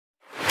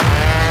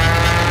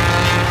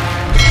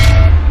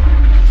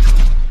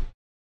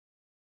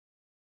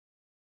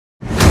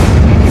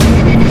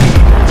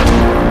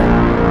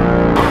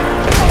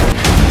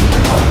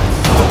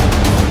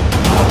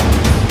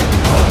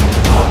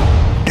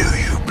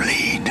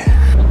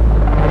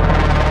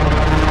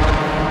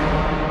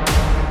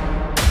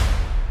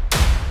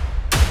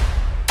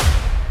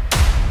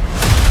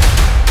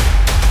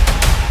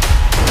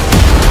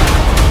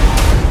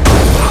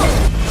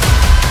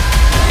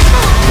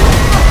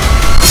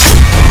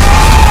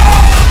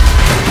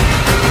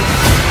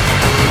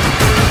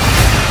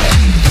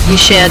He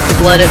shed the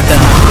blood of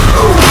God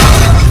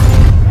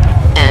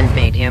and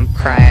made him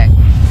cry.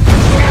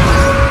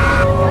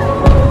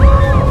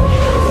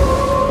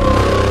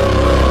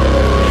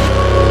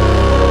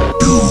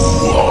 You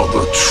are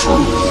the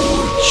true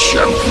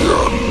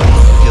champion.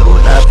 You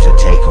have to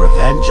take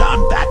revenge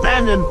on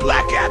Batman and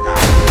Blackadder.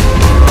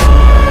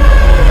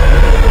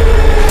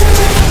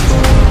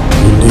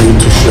 You need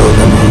to show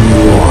them who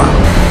you are.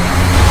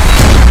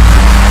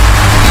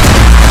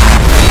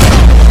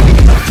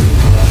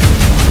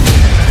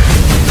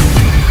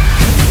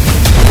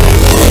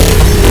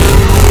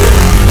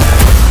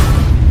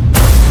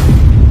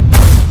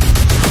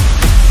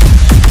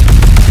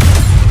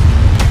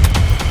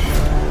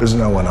 There's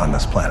no one on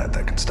this planet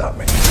that can stop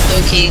me.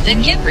 Okay,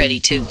 then get ready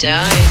to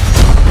die.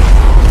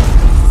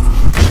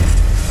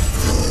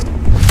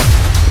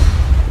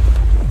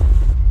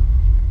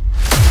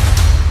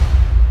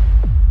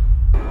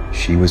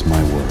 She was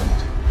my world,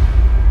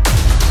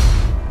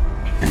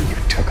 and you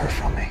took her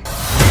from me.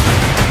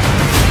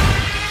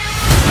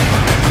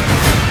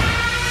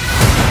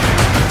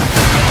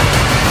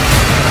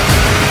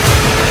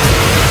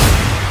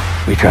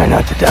 We try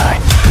not to die.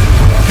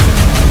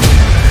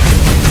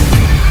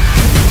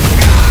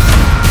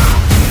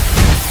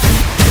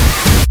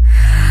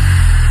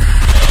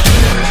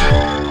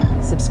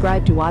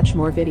 Subscribe to watch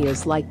more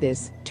videos like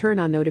this, turn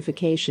on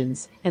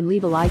notifications, and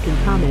leave a like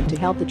and comment to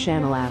help the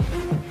channel out.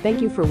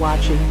 Thank you for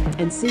watching,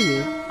 and see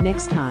you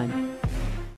next time.